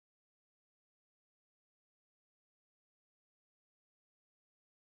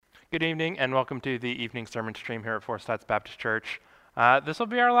Good evening and welcome to the evening sermon stream here at Four Sides Baptist Church. This will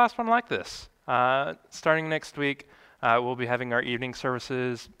be our last one like this. Starting next week, we'll be having our evening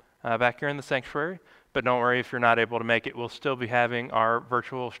services back here in the sanctuary, but don't worry if you're not able to make it. We'll still be having our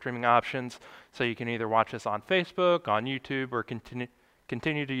virtual streaming options, so you can either watch us on Facebook, on YouTube, or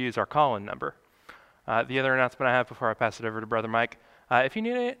continue to use our call-in number. The other announcement I have before I pass it over to Brother Mike, if you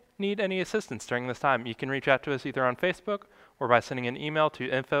need any assistance during this time, you can reach out to us either on Facebook or by sending an email to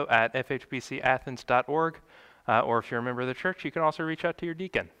info@fhbcathens.org. Or if you're a member of the church, you can also reach out to your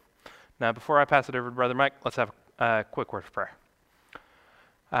deacon. Now, before I pass it over to Brother Mike, let's have a quick word of prayer.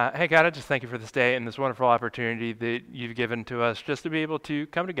 Hey, God, I just thank you for this day and this wonderful opportunity that you've given to us just to be able to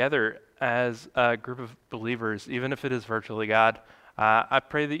come together as a group of believers, even if it is virtually, God. I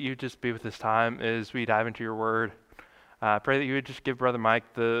pray that you just be with this time as we dive into your word. I pray that you would just give Brother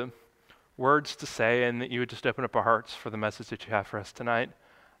Mike the words to say and that you would just open up our hearts for the message that you have for us tonight.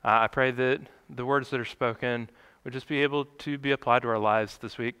 I pray that the words that are spoken would just be able to be applied to our lives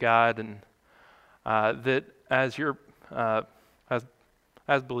this week, God, and that as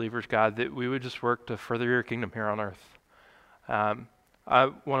as believers, God, that we would just work to further your kingdom here on earth. I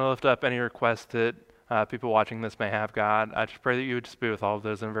want to lift up any requests that people watching this may have, God. I just pray that you would just be with all of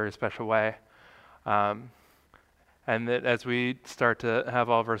those in a very special way. And that as we start to have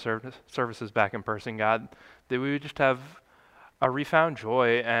all of our services back in person, God, that we would just have a refound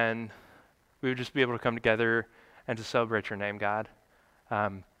joy and we would just be able to come together and to celebrate your name, God.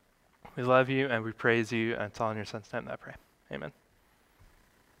 We love you and we praise you, and it's all in your Son's name that I pray. Amen.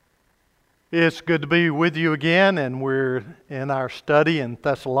 It's good to be with you again, and we're in our study in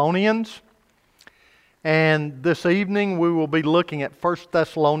Thessalonians. And this evening we will be looking at 1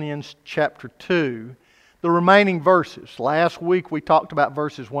 Thessalonians chapter 2. The remaining verses. Last week we talked about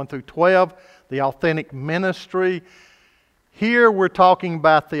verses 1 through 12, the authentic ministry. Here we're talking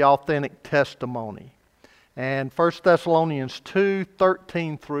about the authentic testimony. And 1 Thessalonians 2,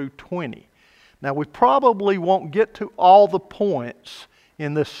 13 through 20. Now we probably won't get to all the points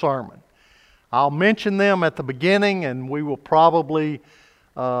in this sermon. I'll mention them at the beginning, and we will probably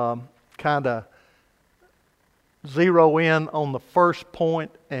kind of zero in on the first point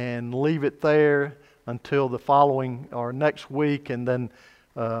and leave it there until the following or next week, and then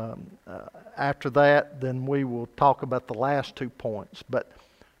after that, then we will talk about the last 2 points. But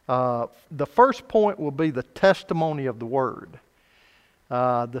the first point will be the testimony of the Word.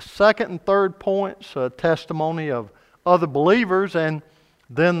 The second and third points, testimony of other believers, and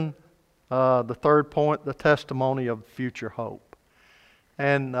then the third point, the testimony of future hope.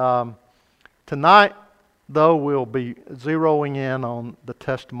 And tonight, though, we'll be zeroing in on the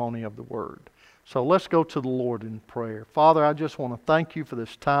testimony of the Word. So let's go to the Lord in prayer. Father, I just want to thank you for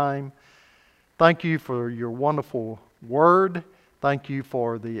this time. Thank you for your wonderful Word. Thank you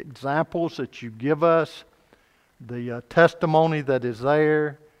for the examples that you give us, the testimony that is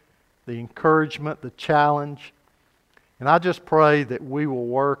there, the encouragement, the challenge. And I just pray that we will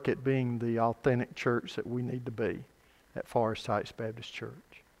work at being the authentic church that we need to be at Forest Heights Baptist Church.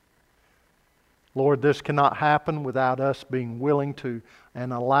 Lord, this cannot happen without us being willing to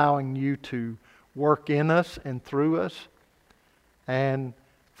and allowing you to work in us and through us, and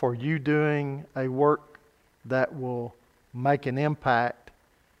for you doing a work that will make an impact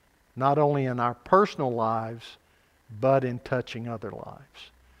not only in our personal lives, but in touching other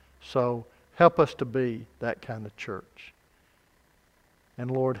lives. So help us to be that kind of church.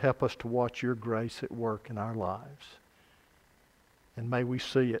 And Lord, help us to watch your grace at work in our lives. And may we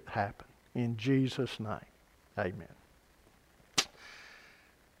see it happen. In Jesus' name, amen.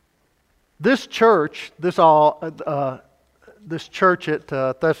 This church, this church at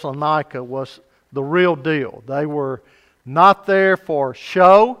Thessalonica was the real deal. They were not there for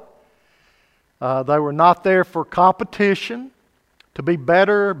show. They were not there for competition, to be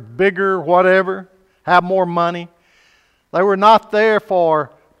better, bigger, whatever, have more money. They were not there for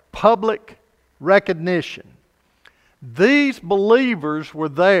public recognition. These believers were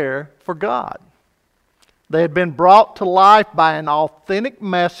there for God. They had been brought to life by an authentic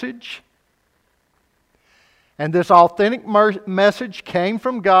message. And this authentic message came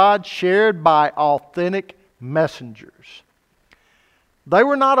from God, shared by authentic messengers. They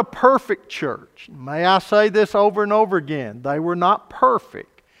were not a perfect church. May I say this over and over again? They were not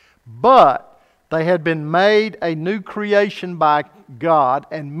perfect, but they had been made a new creation by God,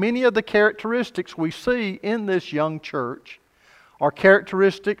 and many of the characteristics we see in this young church are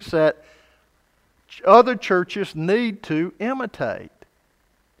characteristics that other churches need to imitate,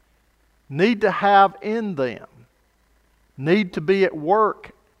 need to have in them, need to be at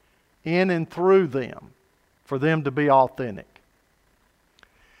work in and through them for them to be authentic.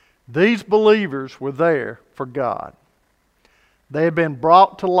 These believers were there for God. They had been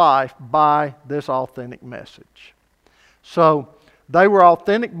brought to life by this authentic message. So they were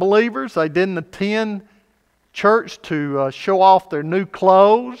authentic believers. They didn't attend church to show off their new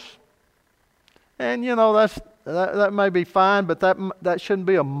clothes. And that may be fine, but that shouldn't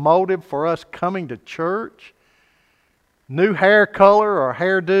be a motive for us coming to church. New hair color or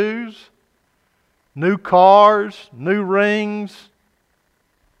hairdos, new cars, new rings,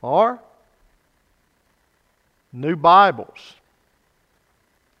 or new Bibles.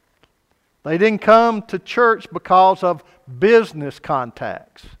 They didn't come to church because of business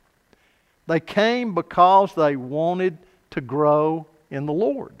contacts. They came because they wanted to grow in the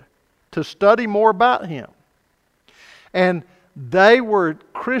Lord, to study more about Him. And they were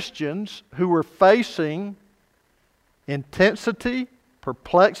Christians who were facing intensity,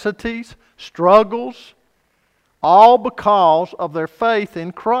 perplexities, struggles, all because of their faith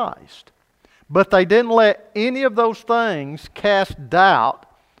in Christ. But they didn't let any of those things cast doubt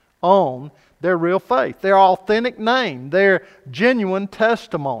on their real faith, their authentic name, their genuine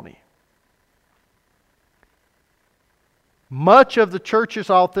testimony. Much of the church's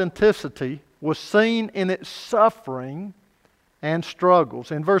authenticity was seen in its suffering and struggles.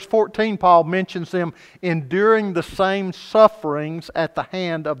 In verse 14, Paul mentions them enduring the same sufferings at the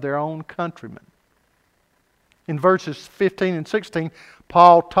hand of their own countrymen. In verses 15 and 16,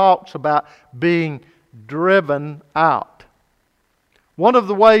 Paul talks about being driven out. One of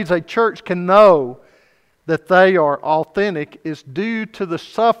the ways a church can know that they are authentic is due to the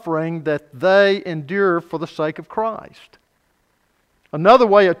suffering that they endure for the sake of Christ. Another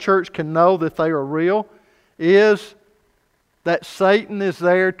way a church can know that they are real is that Satan is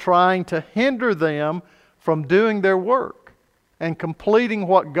there trying to hinder them from doing their work and completing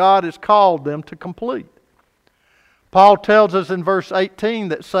what God has called them to complete. Paul tells us in verse 18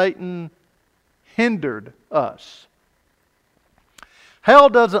 that Satan hindered us. Hell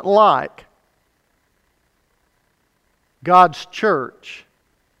doesn't like God's church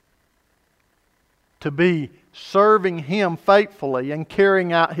to be serving Him faithfully and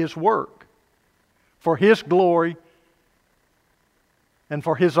carrying out His work for His glory and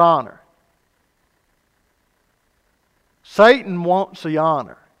for His honor. Satan wants the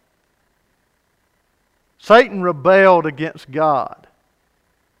honor. Satan rebelled against God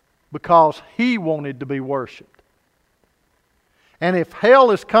because he wanted to be worshipped. And if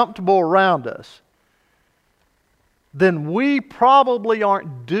hell is comfortable around us, then we probably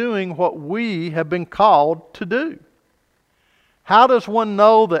aren't doing what we have been called to do. How does one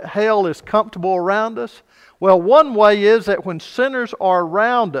know that hell is comfortable around us? Well, one way is that when sinners are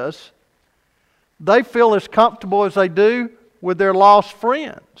around us, they feel as comfortable as they do with their lost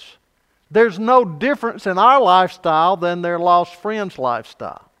friends. There's no difference in our lifestyle than their lost friends'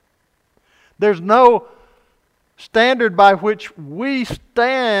 lifestyle. There's no standard by which we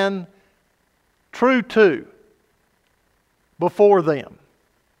stand true to before them.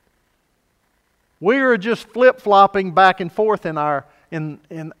 We are just flip-flopping back and forth with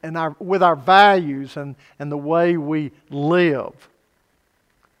our values and the way we live.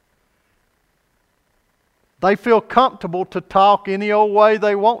 They feel comfortable to talk any old way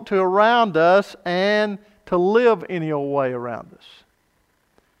they want to around us and to live any old way around us.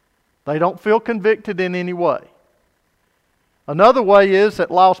 They don't feel convicted in any way. Another way is that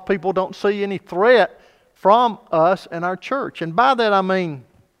lost people don't see any threat from us and our church. And by that I mean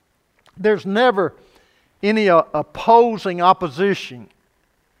there's never any opposing opposition,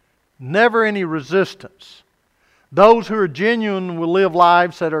 never any resistance. Those who are genuine will live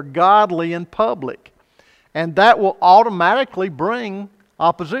lives that are godly in public, and that will automatically bring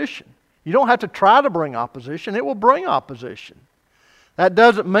opposition. You don't have to try to bring opposition, it will bring opposition. That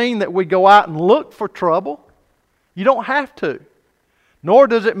doesn't mean that we go out and look for trouble. You don't have to. Nor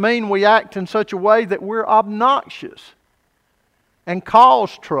does it mean we act in such a way that we're obnoxious and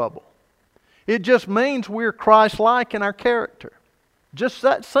cause trouble. It just means we're Christ-like in our character. Just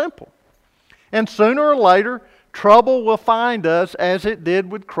that simple. And sooner or later, trouble will find us as it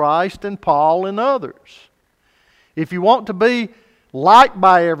did with Christ and Paul and others. If you want to be liked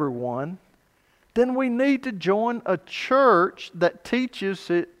by everyone, then we need to join a church that teaches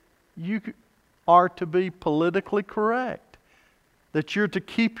that you are to be politically correct, that you're to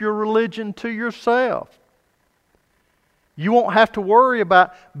keep your religion to yourself. You won't have to worry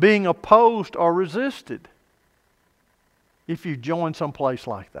about being opposed or resisted if you join someplace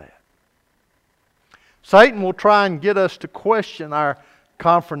like that. Satan will try and get us to question our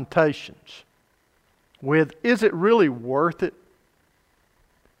confrontations with, is it really worth it?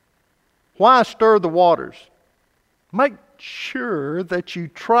 Why stir the waters Make sure that you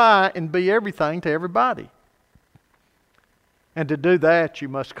try and be everything to everybody. And to do that, you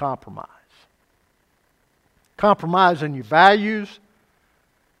must compromise. Compromise in your values.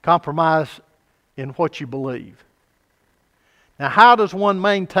 Compromise in what you believe. Now, how does one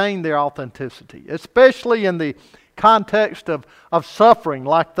maintain their authenticity? Especially in the context of suffering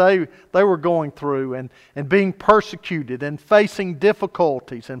like they were going through and being persecuted and facing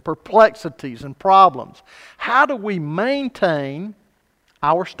difficulties and perplexities and problems. How do we maintain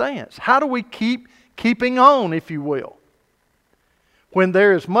our stance? How do we keeping on, if you will, when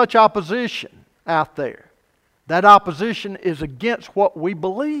there is much opposition out there? That opposition is against what we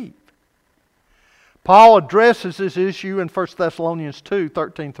believe. Paul addresses this issue in 1 Thessalonians 2,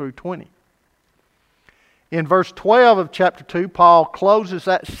 13 through 20. In verse 12 of chapter 2, Paul closes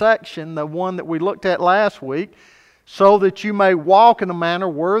that section, the one that we looked at last week, so that you may walk in a manner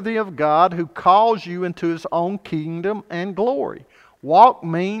worthy of God who calls you into His own kingdom and glory. Walk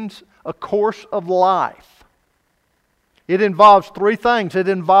means a course of life. It involves three things. It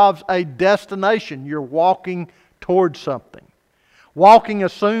involves a destination. You're walking towards something. Walking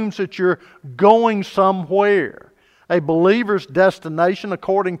assumes that you're going somewhere. A believer's destination,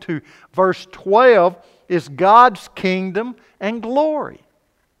 according to verse 12, is God's kingdom and glory.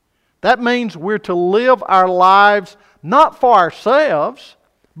 That means we're to live our lives not for ourselves,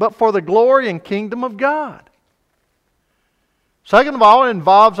 but for the glory and kingdom of God. Second of all, it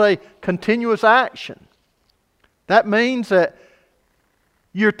involves a continuous action. That means that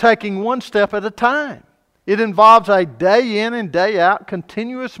you're taking one step at a time. It involves a day in and day out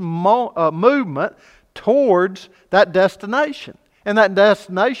continuous movement towards that destination. And that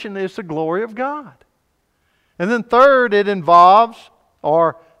destination is the glory of God. And then third, it involves,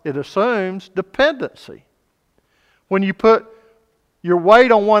 or it assumes, dependency. When you put your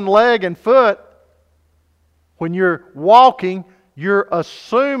weight on one leg and foot, when you're walking, you're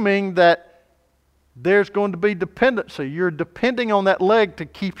assuming that there's going to be dependency. You're depending on that leg to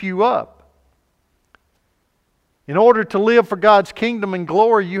keep you up. In order to live for God's kingdom and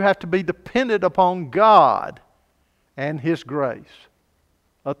glory, you have to be dependent upon God and His grace,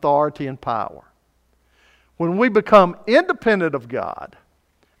 authority, and power. When we become independent of God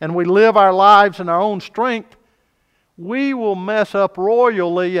and we live our lives in our own strength, we will mess up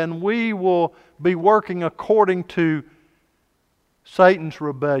royally and we will be working according to Satan's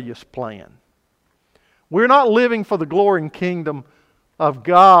rebellious plan. We're not living for the glory and kingdom of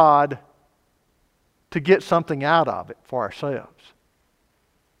God to get something out of it for ourselves.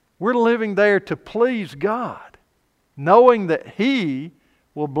 We're living there to please God, knowing that He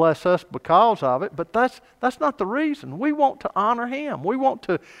will bless us because of it, but that's not the reason. We want to honor Him. We want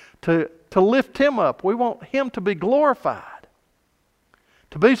to lift Him up. We want Him to be glorified.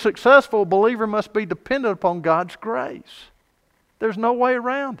 To be successful, a believer must be dependent upon God's grace. There's no way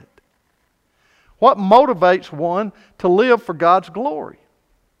around it. What motivates one to live for God's glory?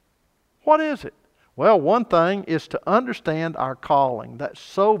 What is it? Well, one thing is to understand our calling. That's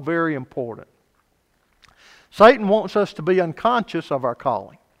so very important. Satan wants us to be unconscious of our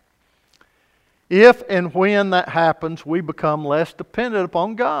calling. If and when that happens, we become less dependent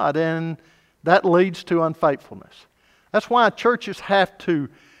upon God, and that leads to unfaithfulness. That's why churches have to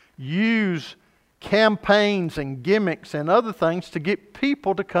use campaigns and gimmicks and other things to get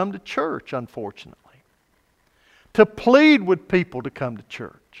people to come to church, unfortunately. To plead with people to come to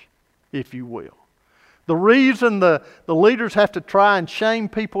church, if you will. The reason the leaders have to try and shame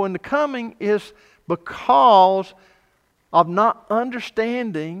people into coming is because of not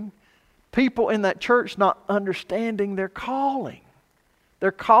understanding, people in that church not understanding their calling.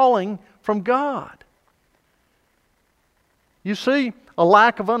 Their calling from God. You see, a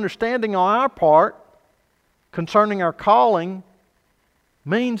lack of understanding on our part concerning our calling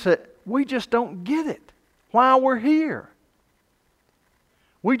means that we just don't get it while we're here.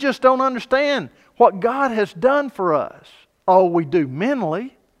 We just don't understand what God has done for us. Oh, we do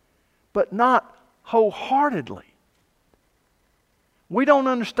mentally, but not wholeheartedly. We don't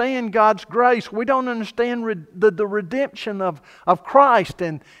understand God's grace. We don't understand the redemption of Christ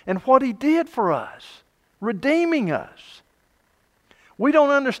and what He did for us, redeeming us. We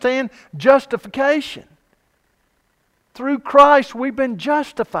don't understand justification. Through Christ we've been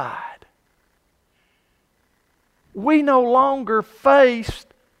justified. We no longer face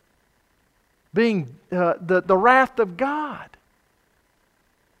being the wrath of God.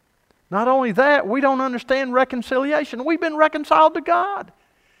 Not only that, we don't understand reconciliation. We've been reconciled to God.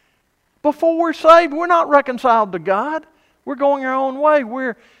 Before we're saved, we're not reconciled to God. We're going our own way.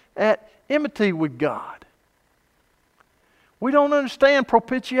 We're at enmity with God. We don't understand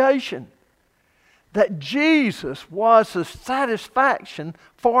propitiation. that Jesus was the satisfaction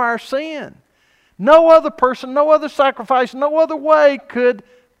for our sin. No other person, no other sacrifice, no other way could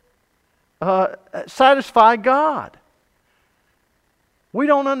satisfy God. We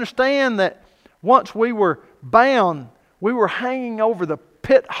don't understand that once we were bound, we were hanging over the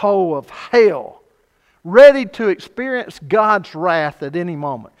pit hole of hell, ready to experience God's wrath at any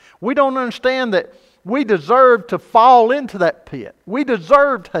moment. We don't understand that we deserved to fall into that pit. We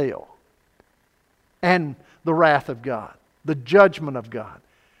deserved hell and the wrath of God, the judgment of God.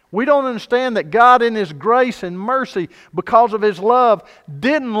 We don't understand that God in His grace and mercy, because of His love,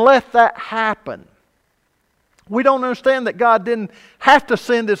 didn't let that happen. We don't understand that God didn't have to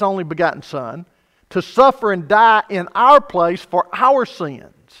send His only begotten Son to suffer and die in our place for our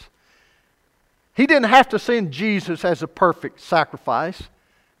sins. He didn't have to send Jesus as a perfect sacrifice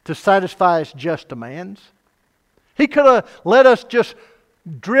to satisfy His just demands. He could have let us just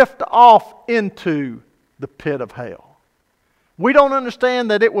drift off into the pit of hell. We don't understand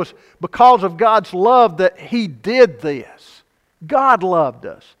that it was because of God's love that He did this. God loved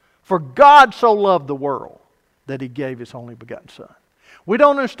us. For God so loved the world that He gave His only begotten Son. We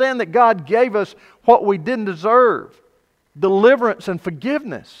don't understand that God gave us what we didn't deserve. Deliverance and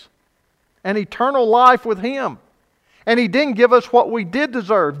forgiveness. And eternal life with Him. And He didn't give us what we did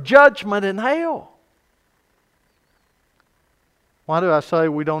deserve. Judgment and hell. Why do I say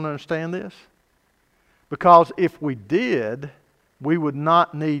we don't understand this? Because if we did, we would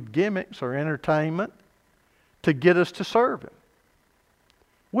not need gimmicks or entertainment to get us to serve Him.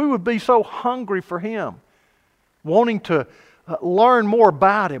 We would be so hungry for Him, wanting to learn more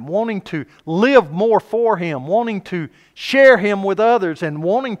about Him, wanting to live more for Him, wanting to share Him with others, and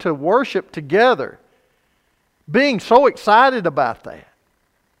wanting to worship together. Being so excited about that.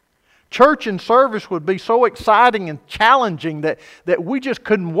 Church and service would be so exciting and challenging that we just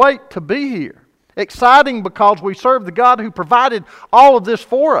couldn't wait to be here. Exciting because we serve the God who provided all of this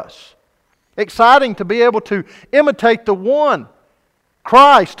for us. Exciting to be able to imitate the one,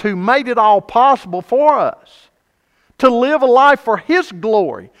 Christ, who made it all possible for us. To live a life for His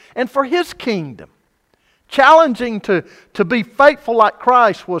glory and for His kingdom. Challenging to be faithful like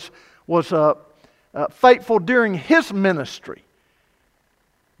Christ was faithful during His ministry.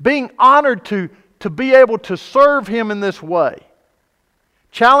 Being honored to be able to serve Him in this way.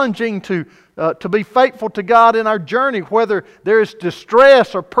 Challenging to be faithful to God in our journey, whether there is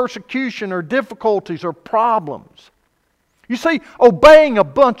distress or persecution or difficulties or problems. You see, obeying a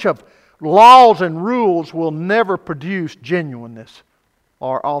bunch of laws and rules will never produce genuineness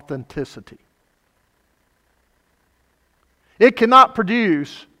or authenticity. It cannot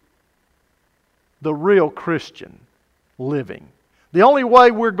produce the real Christian living. The only way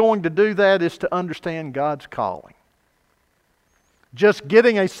we're going to do that is to understand God's calling. Just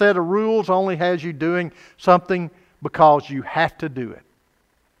getting a set of rules only has you doing something because you have to do it.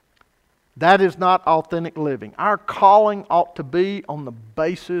 That is not authentic living. Our calling ought to be on the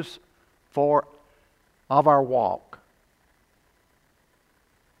basis of our walk.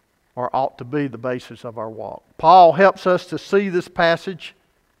 Or ought to be the basis of our walk. Paul helps us to see this passage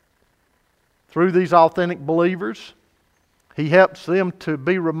through these authentic believers. He helps them to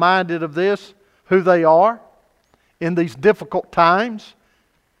be reminded of this, who they are in these difficult times,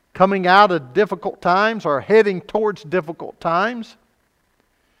 coming out of difficult times or heading towards difficult times.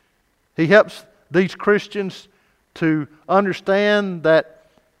 He helps these Christians to understand that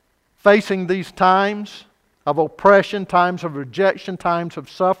facing these times of oppression, times of rejection, times of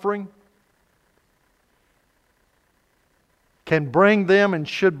suffering, can bring them and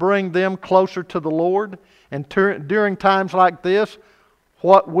should bring them closer to the Lord. And during times like this,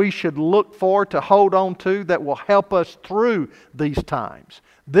 what we should look for to hold on to that will help us through these times.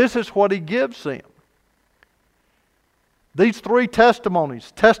 This is what he gives them. These three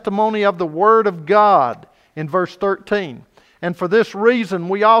testimonies. Testimony of the Word of God in verse 13. And for this reason,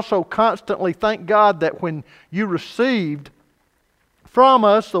 we also constantly thank God that when you received from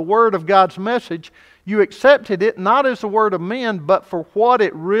us the Word of God's message, you accepted it not as the word of men, but for what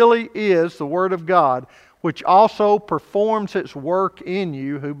it really is, the Word of God, which also performs its work in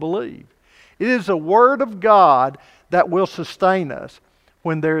you who believe. It is the Word of God that will sustain us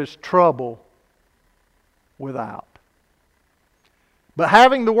when there is trouble without. But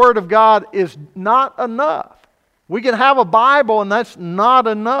having the Word of God is not enough. We can have a Bible and that's not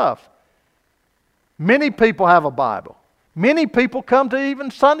enough. Many people have a Bible. Many people come to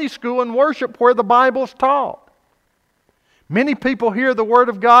even Sunday school and worship where the Bible is taught. Many people hear the Word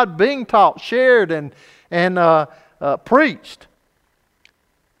of God being taught, shared, and preached.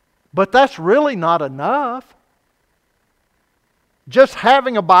 But that's really not enough. Just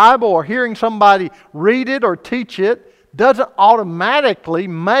having a Bible or hearing somebody read it or teach it doesn't automatically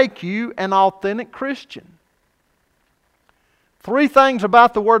make you an authentic Christian. 3 things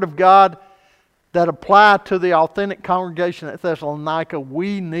about the Word of God that apply to the authentic congregation at Thessalonica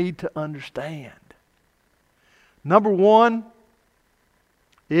we need to understand. Number 1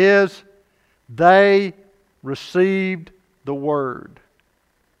 is they received the Word.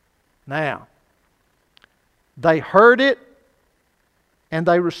 Now, they heard it and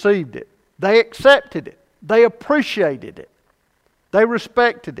they received it. They accepted it. They appreciated it. They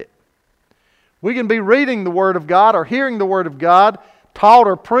respected it. We can be reading the Word of God or hearing the Word of God taught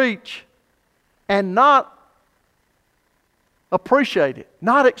or preached and not appreciate it,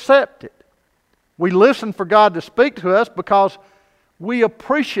 not accept it. We listen for God to speak to us because we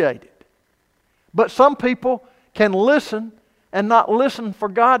appreciate it. But some people can listen and not listen for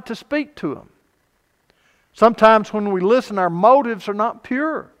God to speak to them. Sometimes when we listen, our motives are not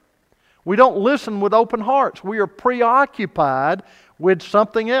pure. We don't listen with open hearts. We are preoccupied with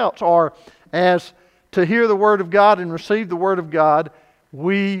something else. Or as to hear the Word of God and receive the Word of God,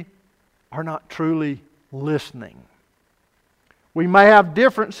 we are not truly listening. We may have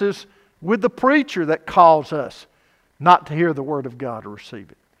differences with the preacher that calls us not to hear the Word of God or receive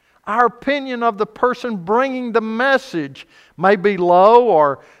it. Our opinion of the person bringing the message may be low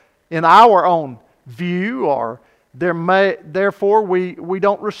or in our own view, or therefore we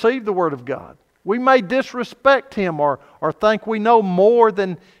don't receive the Word of God. We may disrespect him or think we know more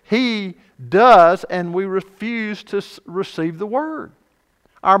than he does, and we refuse to receive the Word.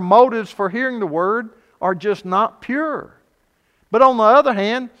 Our motives for hearing the Word are just not pure. But on the other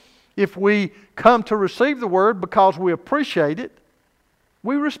hand, if we come to receive the Word because we appreciate it,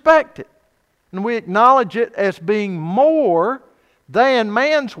 we respect it, and we acknowledge it as being more than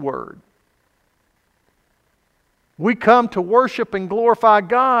man's Word. We come to worship and glorify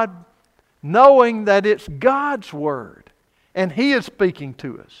God knowing that it's God's Word and He is speaking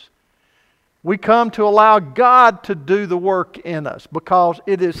to us. We come to allow God to do the work in us because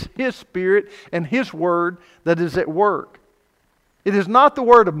it is His Spirit and His Word that is at work. It is not the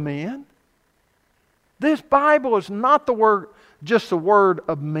word of men. This Bible is not just the word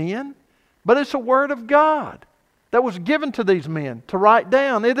of men, but it's a word of God that was given to these men to write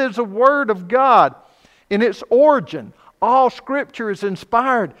down. It is a word of God. In its origin, all Scripture is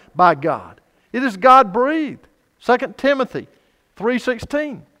inspired by God. It is God-breathed. 2 Timothy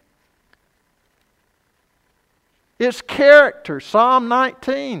 3:16. Its character, Psalm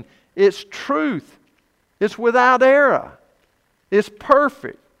 19. Its truth, it's without error. It's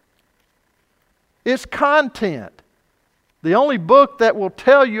perfect. Its content, the only book that will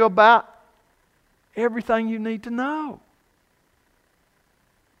tell you about everything you need to know.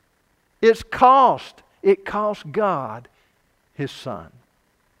 Its cost, it cost God His Son.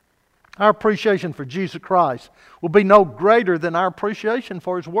 Our appreciation for Jesus Christ will be no greater than our appreciation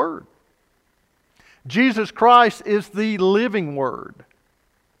for His Word. Jesus Christ is the living Word.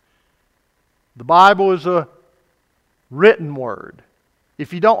 The Bible is a written Word.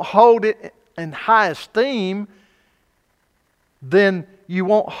 If you don't hold it in high esteem, then you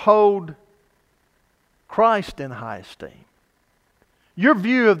won't hold Christ in high esteem. Your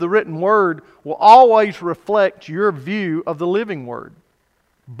view of the written Word will always reflect your view of the living Word.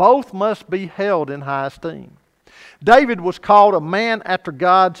 Both must be held in high esteem. David was called a man after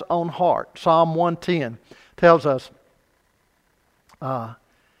God's own heart. Psalm 110 tells us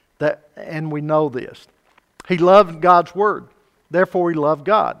that, and we know this. He loved God's Word, therefore he loved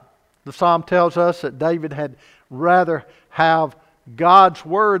God. The Psalm tells us that David had rather have God's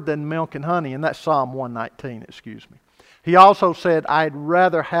Word than milk and honey, and that's Psalm 119, He also said, I'd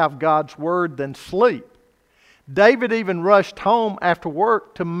rather have God's Word than sleep. David even rushed home after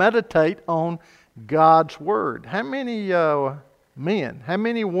work to meditate on God's Word. How many men, how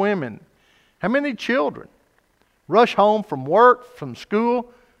many women, how many children rush home from work, from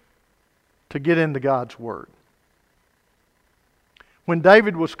school, to get into God's Word? When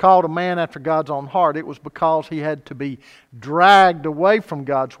David was called a man after God's own heart, it was because he had to be dragged away from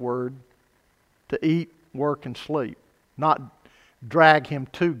God's Word to eat, work, and sleep, not drag him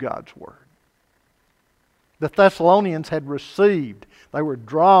to God's Word. The Thessalonians had received, they were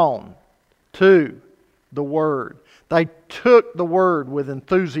drawn to the Word. They took the Word with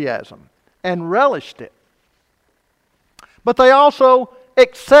enthusiasm and relished it. But they also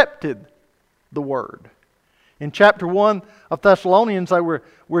accepted the Word. In chapter 1 of Thessalonians,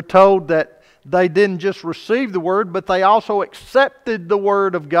 we're told that they didn't just receive the Word, but they also accepted the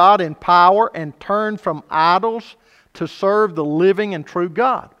Word of God in power and turned from idols to serve the living and true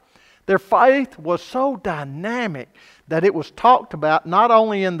God. Their faith was so dynamic that it was talked about not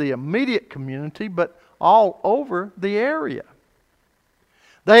only in the immediate community, but all over the area.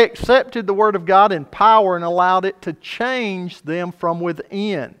 They accepted the Word of God in power and allowed it to change them from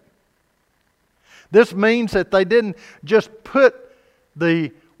within. This means that they didn't just put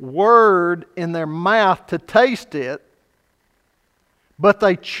the Word in their mouth to taste it, but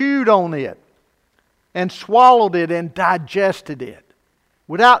they chewed on it and swallowed it and digested it.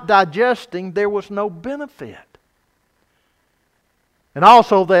 Without digesting, there was no benefit. And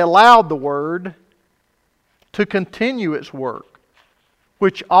also they allowed the Word to continue its work,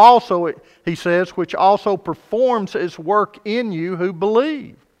 which also, he says, which also performs its work in you who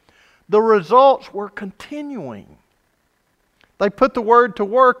believe. The results were continuing. They put the Word to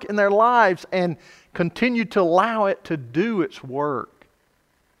work in their lives and continued to allow it to do its work.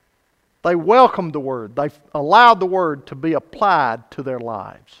 They welcomed the Word. They allowed the Word to be applied to their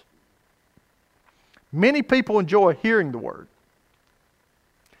lives. Many people enjoy hearing the Word.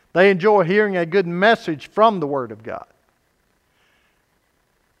 They enjoy hearing a good message from the Word of God.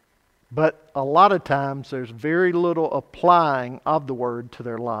 But a lot of times there's very little applying of the Word to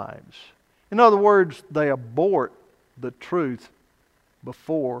their lives. In other words, they abort the truth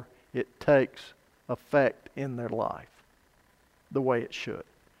before it takes effect in their life the way it should.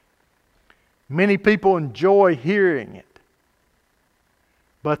 Many people enjoy hearing it,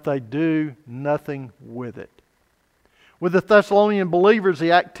 but they do nothing with it. With the Thessalonian believers,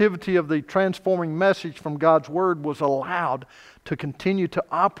 the activity of the transforming message from God's Word was allowed to continue to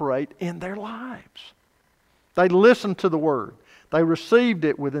operate in their lives. They listened to the Word. They received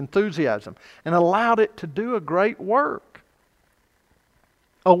it with enthusiasm and allowed it to do a great work.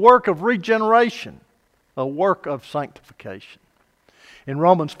 A work of regeneration, a work of sanctification. In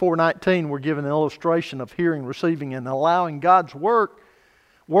Romans 4:19, we're given an illustration of hearing, receiving, and allowing God's Word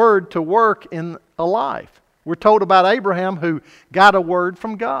to work in a life. We're told about Abraham who got a word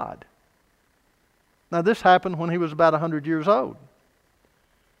from God. Now this happened when he was about 100 years old.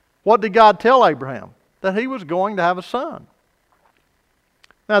 What did God tell Abraham? That he was going to have a son.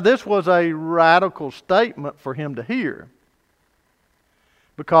 Now this was a radical statement for him to hear,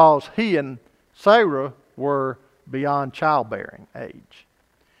 because he and Sarah were beyond childbearing age.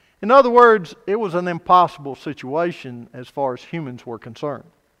 In other words, it was an impossible situation as far as humans were concerned.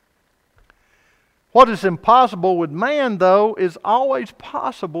 What is impossible with man, though, is always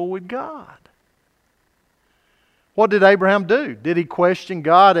possible with God. What did Abraham do? Did he question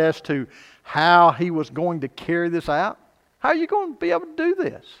God as to how he was going to carry this out? How are you going to be able to do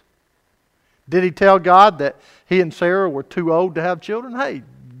this? Did he tell God that he and Sarah were too old to have children? Hey,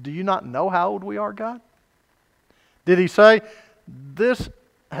 do you not know how old we are, God? Did he say, this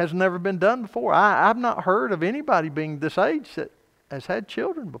has never been done before? I've not heard of anybody being this age that has had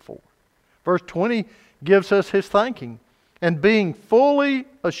children before. Verse 20 gives us his thinking. And being fully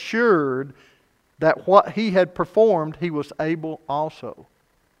assured that what he had performed, he was able also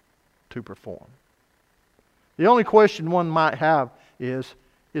to perform. The only question one might have is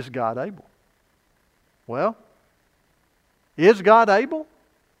God able? Well, is God able?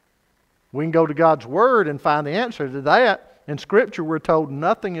 We can go to God's Word and find the answer to that. In Scripture, we're told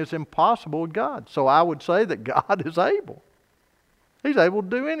nothing is impossible with God. So I would say that God is able. He's able to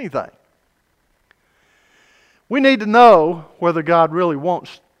do anything. We need to know whether God really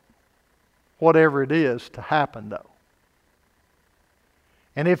wants whatever it is to happen, though.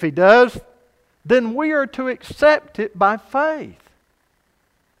 And if He does, then we are to accept it by faith,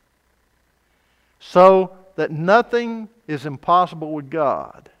 so that nothing is impossible with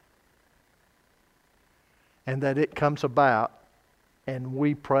God, and that it comes about and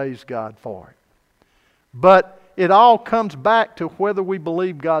we praise God for it. But it all comes back to whether we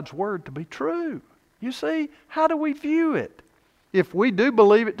believe God's Word to be true. You see, how do we view it? If we do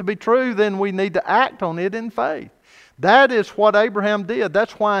believe it to be true, then we need to act on it in faith. That is what Abraham did.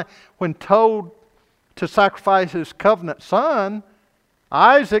 That's why when told to sacrifice his covenant son,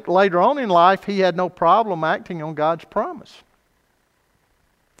 Isaac, later on in life, he had no problem acting on God's promise,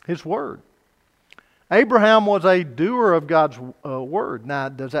 His Word. Abraham was a doer of God's Word. Now,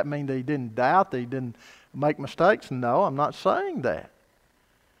 does that mean that he didn't doubt, that he didn't make mistakes? No, I'm not saying that.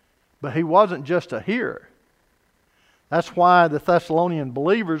 But he wasn't just a hearer. That's why the Thessalonian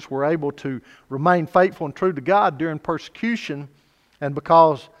believers were able to remain faithful and true to God during persecution and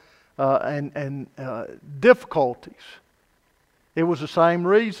because difficulties. It was the same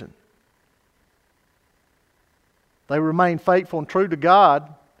reason. They remained faithful and true to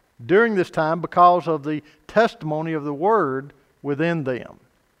God during this time because of the testimony of the Word within them.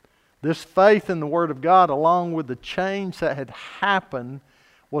 This faith in the Word of God, along with the change that had happened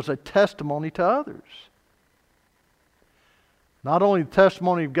was a testimony to others. Not only the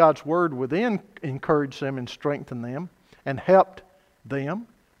testimony of God's Word within encouraged them and strengthened them and helped them,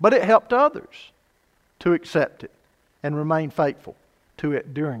 but it helped others to accept it and remain faithful to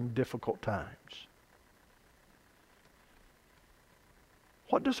it during difficult times.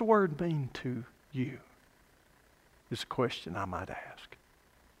 What does the Word mean to you? Is a question I might ask.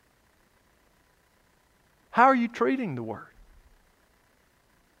 How are you treating the Word?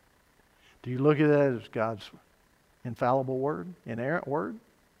 Do you look at it as God's infallible Word, inerrant Word?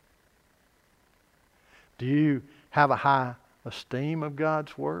 Do you have a high esteem of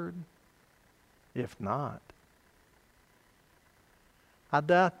God's Word? If not, I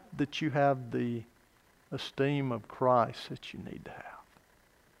doubt that you have the esteem of Christ that you need to have.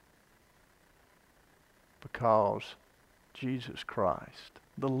 Because Jesus Christ,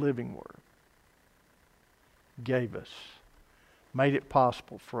 the living Word, gave us, made it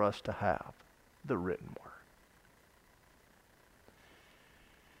possible for us to have the written Word.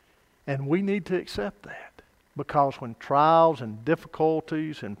 And we need to accept that, because when trials and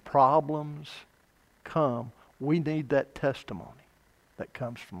difficulties and problems come, we need that testimony that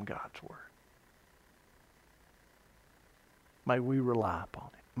comes from God's Word. May we rely upon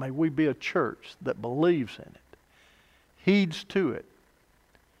it. May we be a church that believes in it, heeds to it,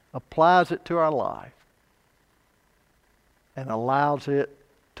 applies it to our life, and allows it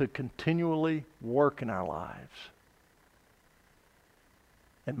to continually work in our lives.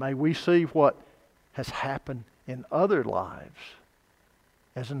 And may we see what has happened in other lives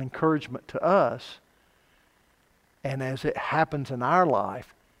as an encouragement to us. And as it happens in our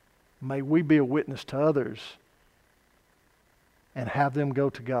life, may we be a witness to others and have them go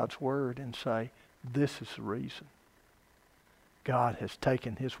to God's Word and say, this is the reason. God has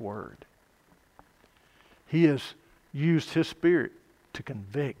taken His Word. He has used His Spirit to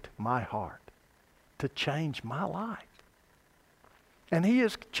convict my heart, to change my life. And He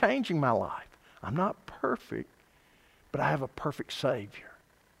is changing my life. I'm not perfect, but I have a perfect Savior.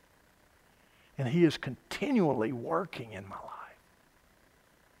 And He is continually working in my life.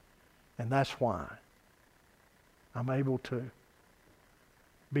 And that's why I'm able to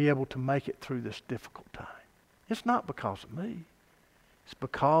make it through this difficult time. It's not because of me. It's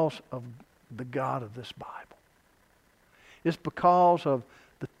because of the God of this Bible. It's because of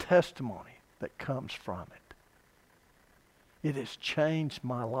the testimony that comes from it. It has changed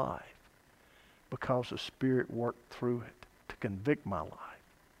my life because the Spirit worked through it to convict my life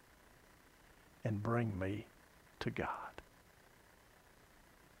and bring me to God.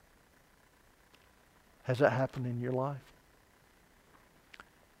 Has that happened in your life?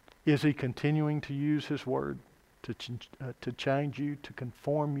 Is He continuing to use His Word to change you, to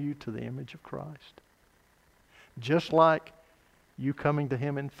conform you to the image of Christ? Just like you coming to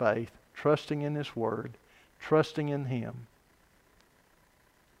Him in faith, trusting in His Word, trusting in Him,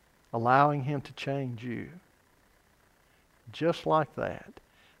 allowing Him to change you. Just like that,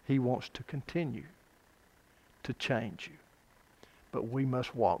 He wants to continue to change you. But we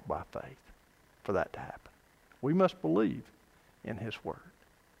must walk by faith for that to happen. We must believe in His Word.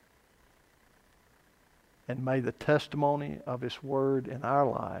 And may the testimony of His Word in our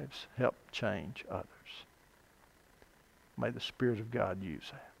lives help change others. May the Spirit of God use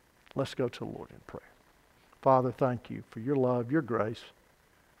that. Let's go to the Lord in prayer. Father, thank You for Your love, Your grace,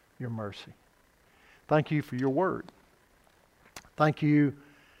 Your mercy. Thank You for Your Word. Thank You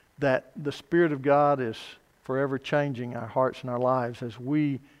that the Spirit of God is forever changing our hearts and our lives as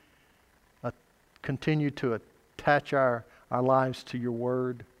we continue to attach our lives to Your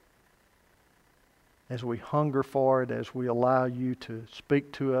Word, as we hunger for it, as we allow You to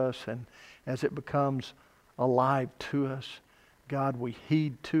speak to us, and as it becomes alive to us. God, we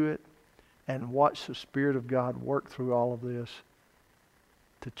heed to it and watch the Spirit of God work through all of this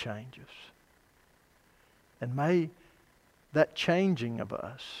to change us. And may that changing of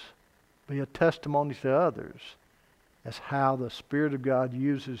us be a testimony to others as how the Spirit of God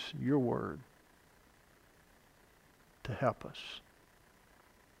uses Your Word to help us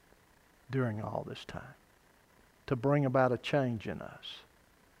during all this time, to bring about a change in us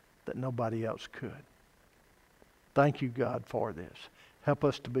that nobody else could. Thank You, God, for this. Help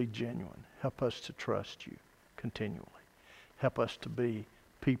us to be genuine. Help us to trust You continually. Help us to be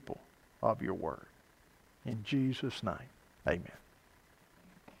people of Your Word. In Jesus' name, amen.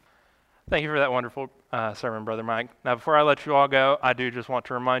 Thank you for that wonderful sermon, Brother Mike. Now, before I let you all go, I do just want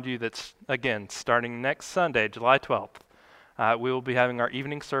to remind you that, again, starting next Sunday, July 12th, we will be having our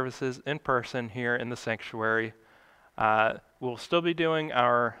evening services in person here in the sanctuary. We'll still be doing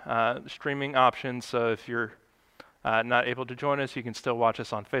our streaming options, so if you're not able to join us, you can still watch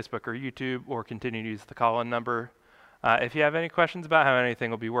us on Facebook or YouTube or continue to use the call-in number. If you have any questions about how anything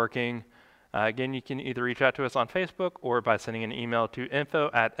will be working, again, you can either reach out to us on Facebook or by sending an email to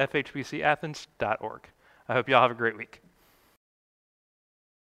info@fhbcathens.org. I hope you all have a great week.